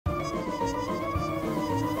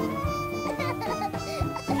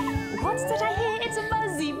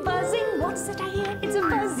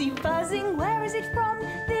it from?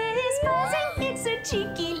 This buzzing, it's a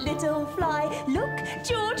cheeky little fly. Look,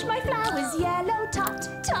 George, my flower's yellow. Tut,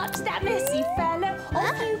 tut, that messy fellow.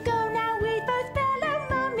 Off you go now with both bellow.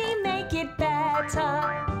 Mummy, make it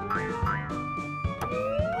better.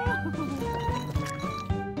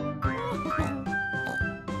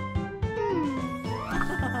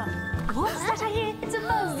 What's that I hear? It's a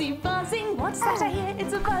buzzy buzzing. What's that I hear?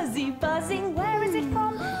 It's a buzzy buzzing. Where is it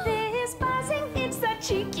from? This buzzing, it's that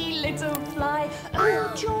cheeky little fly.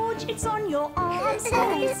 Oh, George, it's on your arm.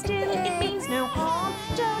 Stay still, it means no harm.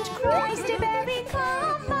 Don't cry, stay very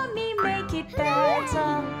calm. Mummy, make it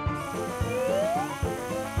better.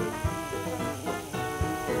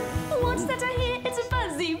 What's that I hear? It's a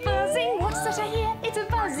buzzy buzzing. What's that I hear? It's a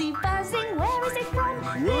buzzy buzzing. Where is it from?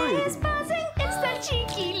 This buzzing, it's that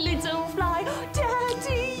cheeky little fly.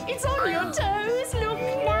 Daddy, it's on your toes. Look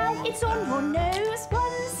now, it's on your nose.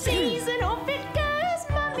 One season off it goes.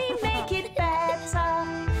 Mummy, make it better.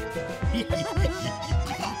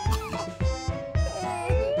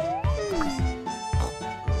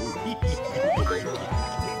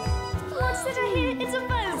 What's that I hear? It's a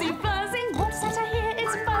buzzy buzzing. What's that I hear?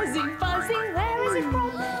 It's buzzy buzzing. Where is it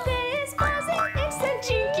from? This buzzing, it's the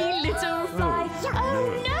cheeky little fly. Oh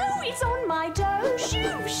no, it's on my toe.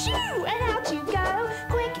 Shoo, shoo, and out you go.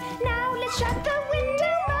 Quick, now let's shut the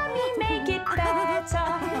window. Mummy, make it better.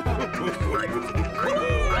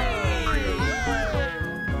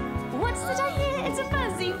 What's that I hear? It's a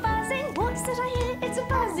buzzy buzzing. What's that I hear? It's a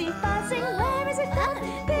buzzy buzzing. Where is it from?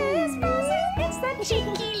 This buzzing, it's that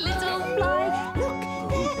cheeky little fly. Look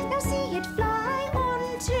there, now see it fly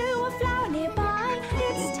onto a flower nearby.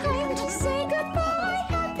 It's time to say goodbye,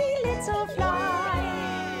 happy little fly.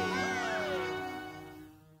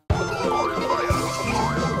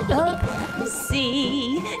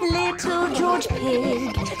 See little George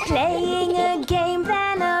Pig playing a game,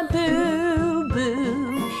 then a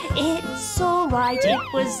boo-boo. It's all right,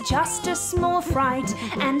 it was just a small fright,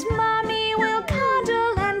 and Mummy will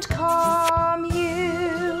cuddle and calm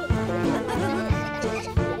you.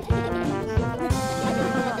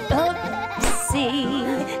 See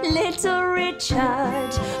little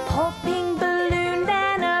Richard popping balloon,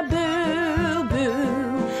 then a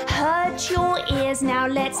boo-boo. Hurt your ears, now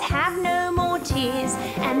let's have no more tears,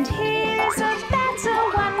 and here's a better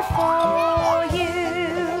one for you.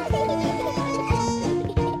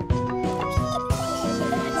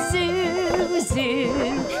 Zoo, zoo,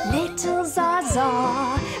 little Zaza,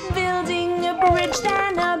 building a bridge,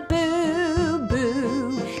 then a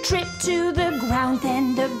boo-boo. Trip to the ground,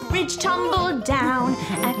 then the bridge tumbled down.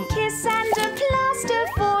 A kiss and a plaster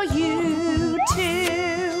for you too.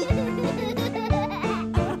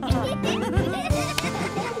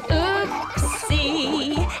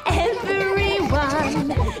 Oopsie, everyone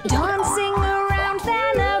dancing around,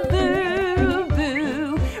 then a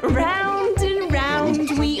boo-boo. Round and round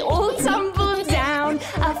we all tumble down.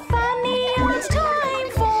 A funny old time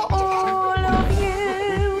for all of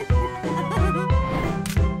you.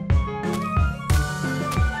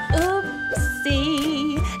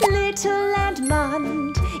 Oopsie, little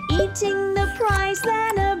Edmund eating the prize,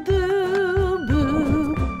 then a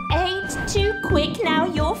boo-boo. Ate too quick, now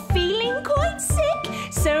you're feeling quite sick,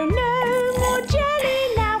 so no more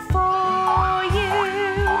jelly now for you.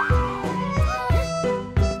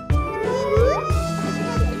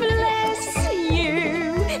 Bless you,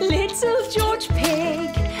 little George Pig.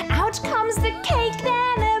 Out comes the cake,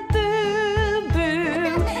 then a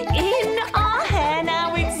boo-boo. In our hair,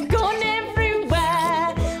 now it's gone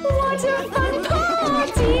everywhere. What a fun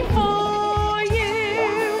party for you.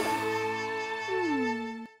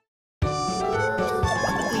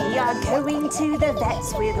 We are going to the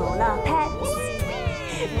vets with all our pets.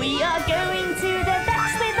 We are going to the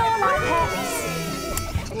vets with all our pets.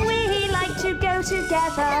 We like to go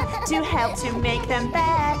together to help to make them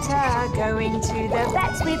better. Going to the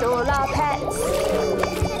vets with all our pets.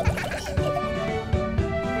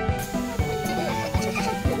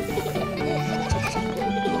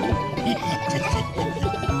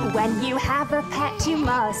 When you have a pet, you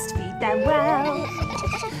must feed them well.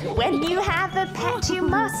 When you have a pet, you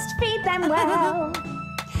must feed them well.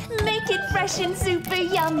 Make it fresh and super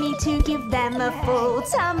yummy to give them a full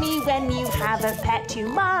tummy. When you have a pet, you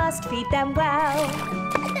must feed them well.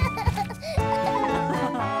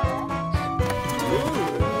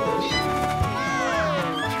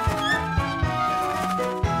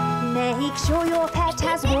 Make sure your pet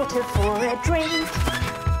has water for a drink.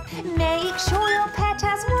 Make sure your pet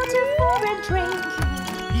has water for a drink.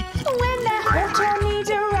 When they're hot or need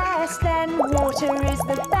a rest, then water is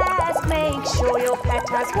the best. Make sure your pet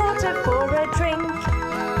has water for a drink.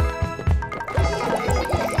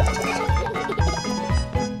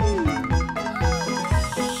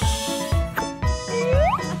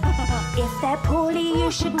 they're poorly,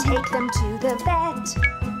 you should take them to the vet.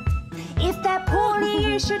 If they're poorly,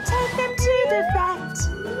 you should take them to the vet.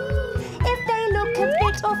 If they look a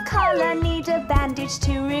bit off colour, need a bandage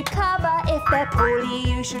to recover. If they're poorly,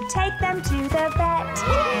 you should take them to the vet.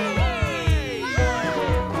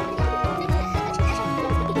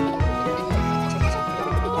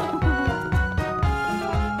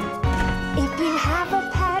 If you have a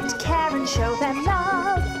pet, care and show them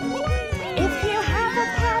love. If you have a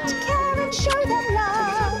pet, care and show them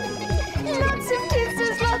love. Lots of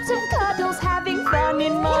kisses, lots of cuddles, having fun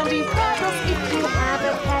in muddy puddles. If you have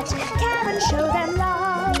a pet, care and show them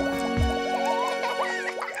love.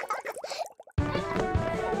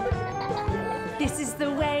 This is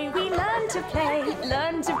the way we learn to play,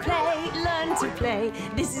 learn to play, learn to play.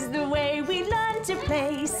 This is the way we learn to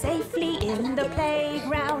play safely in the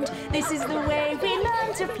playground. This is the way we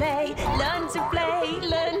learn to play, learn to play,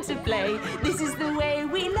 learn to play. This is the way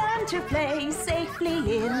we learn to play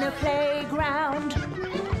safely in the playground.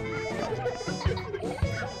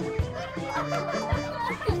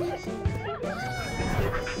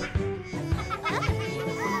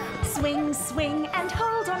 Swing, swing and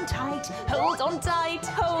hold on tight, hold on tight,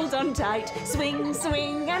 hold on tight. Swing,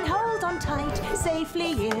 swing and hold on tight,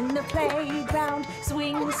 safely in the playground.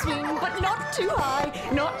 Swing, swing but not too high,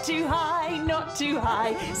 not too high, not too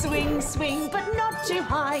high. Swing, swing but not too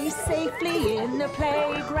high, safely in the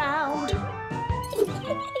playground.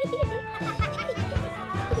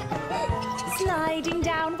 Sliding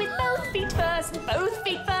down with both feet first, both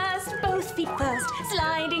feet first, both feet first.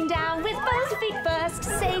 Sliding down with both feet first,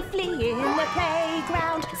 safely in the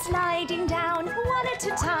playground. Sliding down one at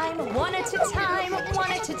a time, one at a time,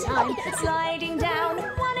 one at a time. Sliding down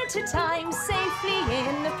one at a time, safely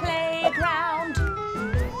in the playground.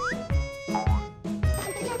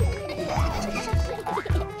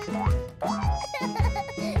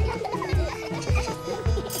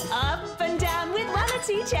 Up and down with one at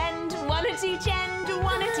each end, one at each end,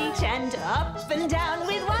 one at each end. Up and down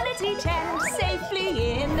with one at each end,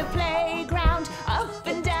 safely in the playground. Up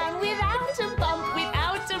and down without a bump,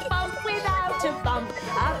 without a bump, without a bump.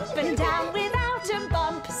 Up and down without a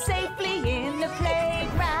bump, safely in the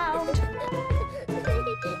playground.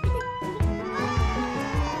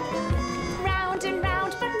 Round and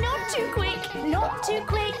round, but not too quick, not too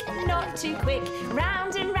quick, not too quick.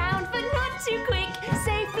 Round and round, but not too quick,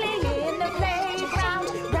 safely in the playground.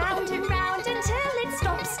 Round and round until it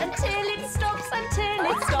stops, until it stops, until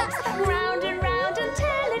it stops. Round and round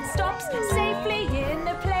until it stops, safely in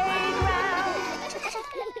the playground.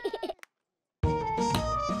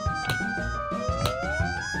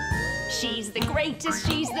 She's the greatest,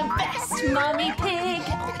 she's the best, Mummy Pig.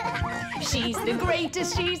 She's the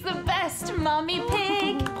greatest, she's the best, Mummy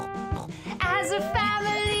Pig. As a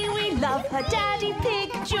family we love her, Daddy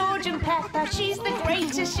Pig, George and Peppa. She's the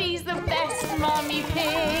greatest, she's the best, Mummy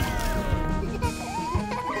Pig.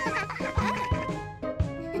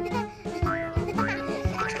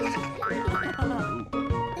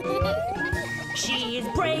 She is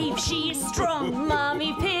brave, she is strong,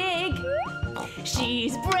 Mummy Pig.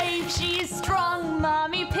 She's brave, she is strong,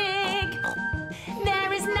 Mummy Pig.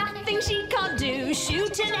 There is nothing she can't do.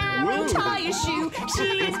 Shoot an arrow, tie a shoe.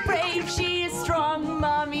 She is brave, she is strong,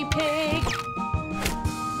 Mummy Pig.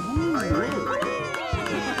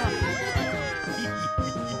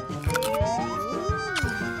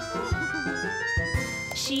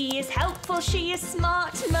 She is helpful, she is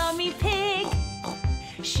smart, Mummy Pig.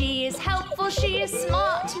 She is helpful, she is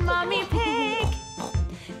smart, Mummy Pig.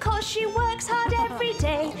 'Cause she works hard every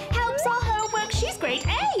day, helps all her work, she's great,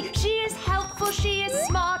 eh? She is helpful, she is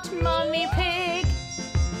smart, Mummy Pig.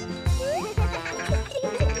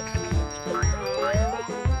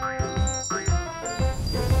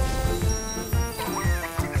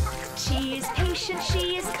 She is patient,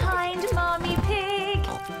 she is kind, Mummy Pig.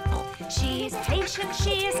 She is patient,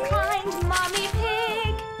 she is kind, Mummy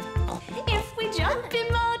Pig. If we jump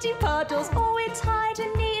in muddy puddles or we're tired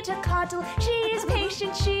and need a cuddle, she is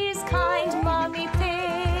patient, she is kind, Mummy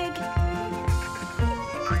Pig.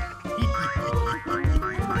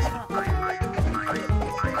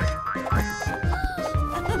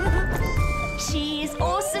 She is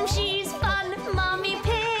awesome, she is fun, Mummy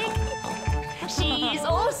Pig. She is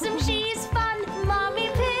awesome, she is fun, Mummy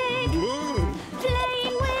Pig.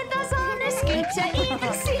 Playing with us on a scooter,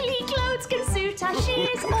 even silly clothes can suit her. She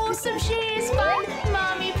is awesome, she is fun,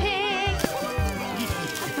 Mummy Pig.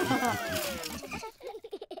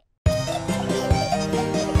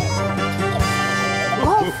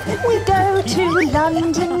 Off we go to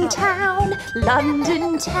London town,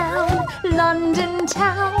 London town, London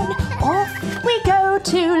town. Off we go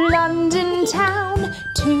to London town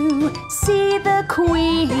to see the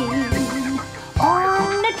Queen.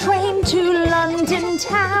 On a train to London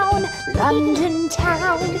town, London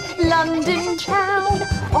town, London town.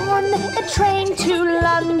 On a train to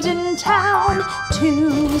London town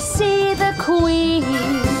to see the Queen.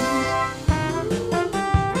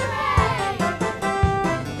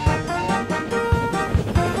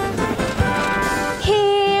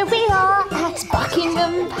 Here we are at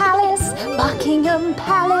Buckingham Palace, Buckingham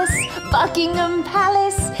Palace, Buckingham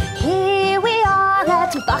Palace. Here we are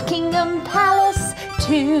at Buckingham Palace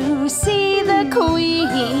to see the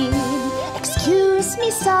Queen. Excuse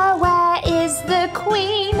me, sir, where is the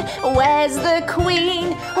Queen? Where's the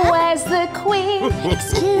Queen? Where's the Queen?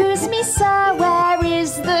 Excuse me, sir, where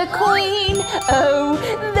is the Queen? Oh,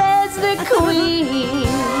 there's the Queen.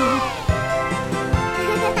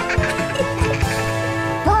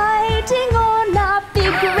 Riding on a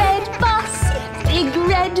big red bus, big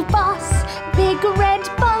red bus, big red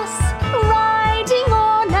bus. Riding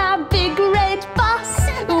on a big red bus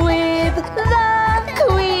with the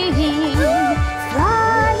Queen.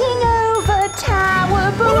 Flying over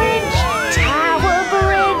Tower Bridge, Tower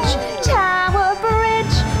Bridge, Tower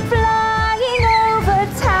Bridge. Flying over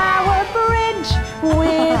Tower Bridge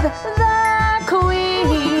with the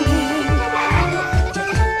Queen.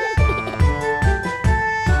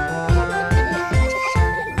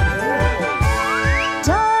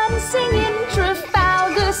 Dancing in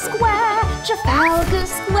Trafalgar Square, Trafalgar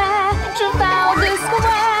Square, Trafalgar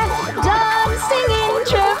Square. Dancing in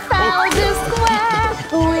Trafalgar Square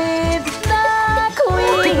with the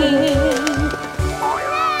Queen.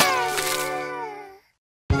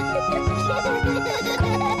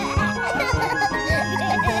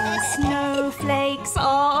 Snowflakes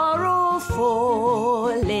are all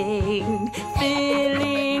falling,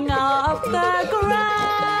 filling up the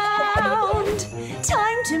ground.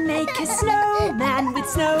 Time to make a snowman with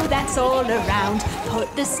snow that's all around.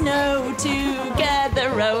 Put the snow together,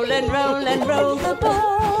 roll and roll and roll the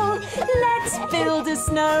ball. Let's build a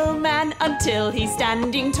snowman until he's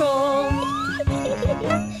standing tall.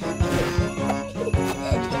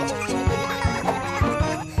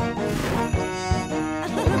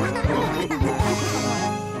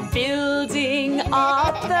 Building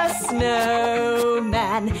up the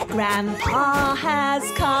snowman, Grandpa has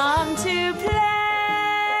come to play.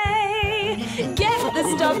 Get the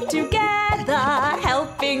stuff together,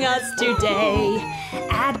 helping us today.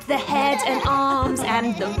 Add the head and arms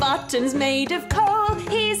and the buttons made of coal.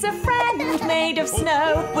 He's a friend made of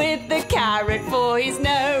snow with the carrot for his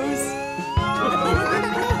nose.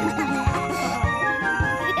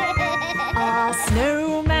 Our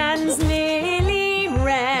snowman's nearly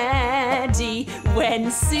ready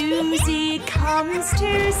when Susie comes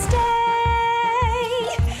to stay.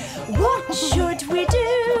 What should we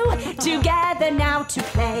do? Together now to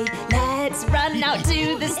play. Let's run out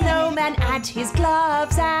to the snowman, add his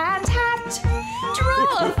gloves and hat.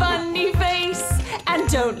 Draw a funny face and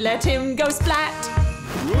don't let him go splat.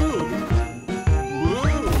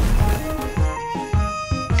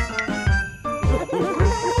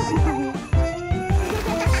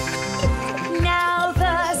 Now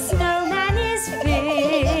the snowman is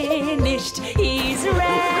finished. He's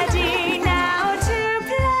ready now to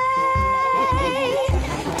play.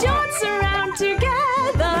 Dance around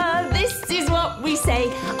together, this is what we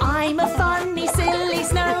say. I'm a funny, silly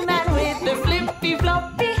snowman with a flippy,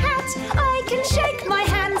 floppy hat. I can shake my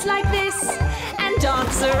hands like this and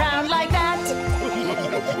dance around like that.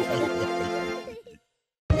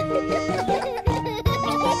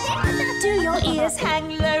 Do your ears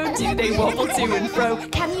hang low? Do they wobble to and fro?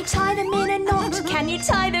 Can you tie them in a knot? Can you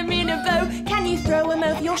tie them in a bow? Can you throw them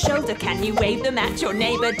over your shoulder? Can you wave them at your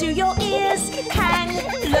neighbour? Do your ears hang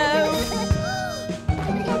low?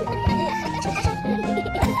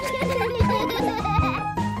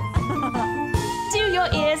 Do your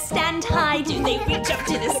ears stand high? Do they reach up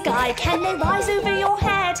to the sky? Can they rise over your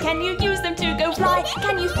head? Can you use them to go fly?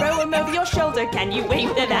 Can you throw them over your shoulder? Can you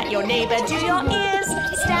wave them at your neighbour? Do your ears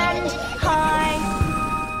stand high?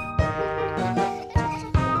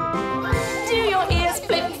 Do your ears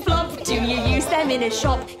flip-flop? Do you use them in a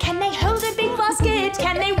shop? Can they hold a big basket?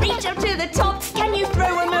 Can they reach up to the top? Can you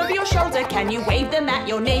throw them over your shoulder? Can you wave them at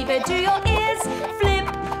your neighbour? Do your ears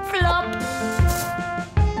flip-flop?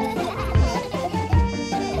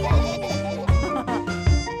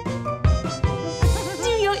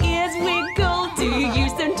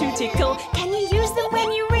 Tickle. Can you use them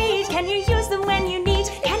when you read? Can you use them when you need?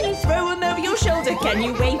 Can you throw them over your shoulder? Can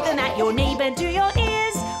you wave them at your neighbour? Do your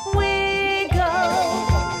ears wiggle?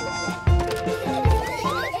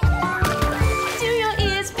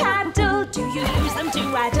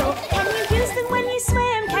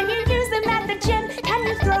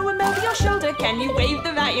 Can you wave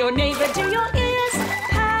them at your neighbour? Do your ears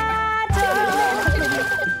paddle?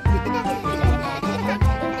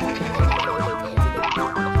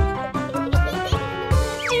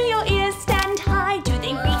 Do your ears stand high? Do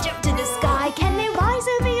they reach up to the sky? Can they rise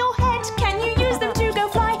over your head? Can you use them to go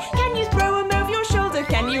fly? Can you throw them over your shoulder?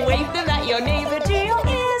 Can you wave them at your neighbour? Do your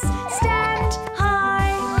ears stand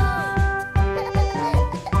high?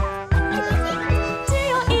 Do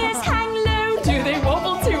your ears hang low? Do they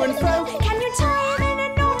wobble to and fro? Can you tie them in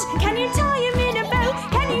a knot? Can you tie them in a bow?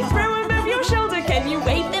 Can you throw them over your shoulder? Can you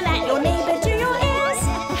wave them at your neighbour? Do your ears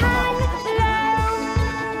hang low?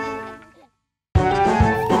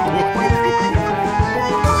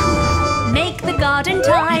 Make the garden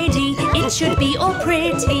tidy, it should be all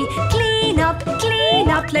pretty. Clean up,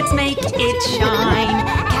 let's make it shine.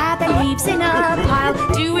 Gather leaves in a pile,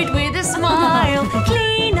 do it with a smile.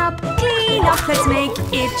 Clean up, let's make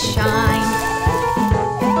it shine.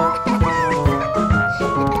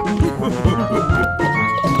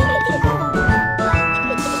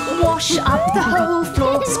 Wash up the whole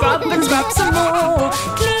floor, scrub and scrub some more.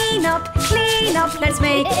 Clean up, let's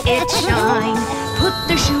make it shine. Put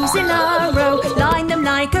the shoes in a row, line them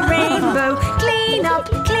like a rainbow. Clean up,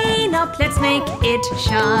 let's make it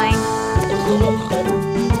shine.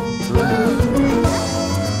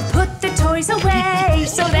 Put the toys away,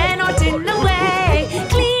 so they're not in the way.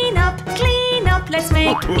 Clean up, let's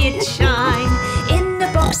make it shine. In the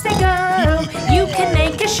box they go, you can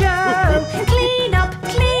make a show. Clean up,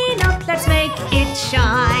 let's make it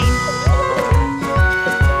shine.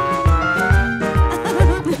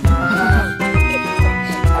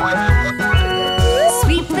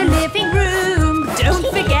 Sweep the living room, don't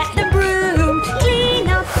forget the broom. Clean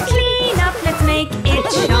up, let's make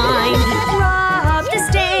it shine. Rub the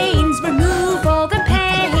stains, remove all the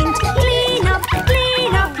paint. Clean up,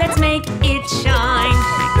 let's make it shine.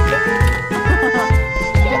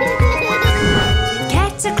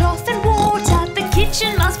 Get a cloth and water, the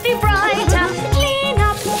kitchen must be brighter. Clean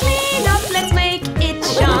up, let's make it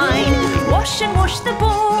shine. Wash and wash the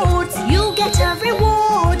boards, you'll get a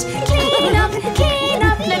reward. Clean up,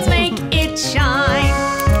 let's make it shine.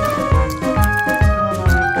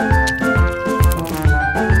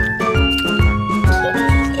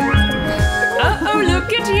 Uh-oh,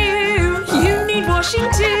 look at you, you need washing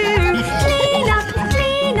too. Clean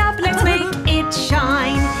up, let's make it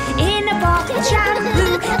shine. In a bath and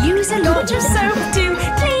shampoo, use a lot of soap too.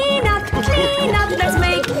 Clean up, let's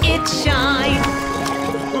make it shine.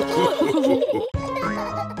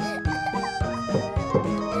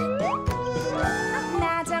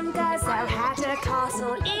 Madame Gazelle had a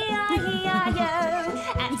castle, E-I-E-I-O,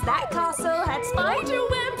 and that castle had spider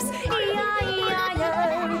webs, E-I-E-I-O.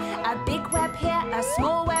 A big web here, a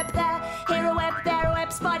small web there, here a web, there a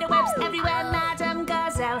web, spider webs everywhere. Madame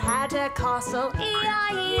Gazelle had a castle,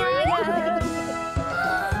 E-I-E-I-O.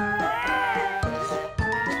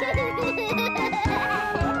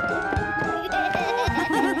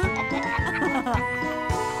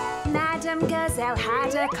 Madame Gazelle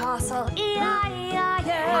had a castle,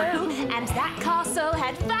 E-I-E-I-O, and that castle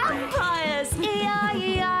had vampires,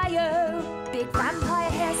 E-I-E-I-O. Big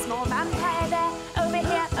vampire here, small vampire there, over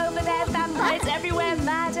here, over there, vampires everywhere.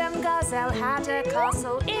 Madame Gazelle had a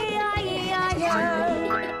castle, E-I-E-I-O.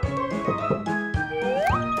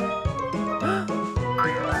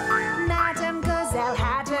 Madame Gazelle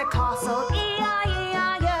had a castle,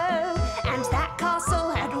 E-I-E-I-O, and that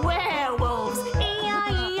castle had werewolves,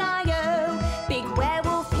 E-I-E-I-O. Big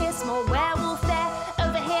werewolf here, small werewolf there,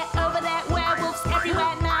 over here, over there, werewolves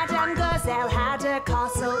everywhere. Madame Gazelle had a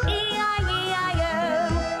castle, E-I-E-I-O.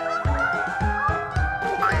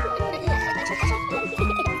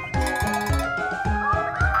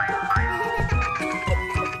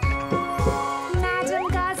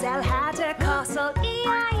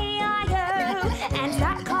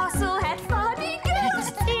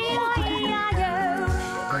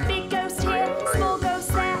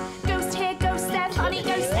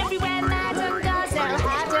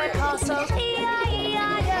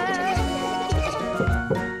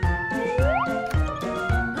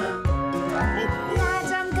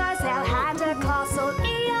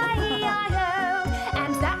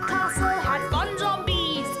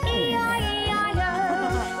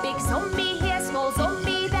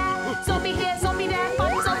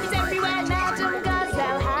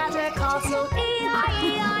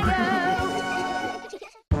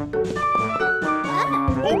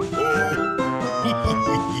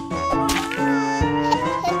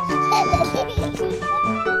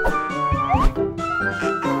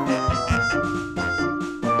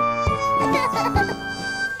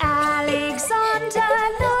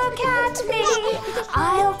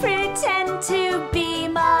 I'll pretend to be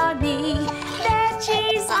Mommy.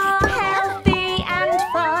 Veggies are healthy and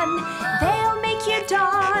fun. They'll make you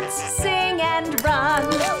dance, sing and run.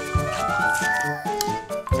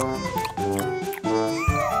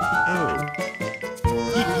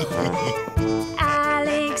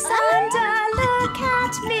 Alexander, look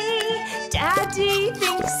at me. Daddy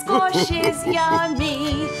thinks squash is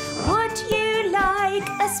yummy. Would you like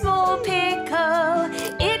a small pickle?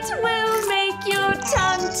 It will make your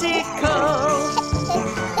tongue tickle.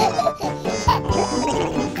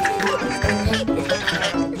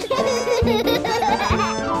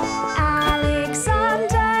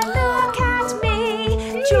 Alexander, look at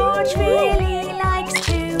me. George really likes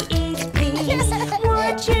to eat these.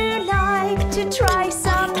 Would you like to try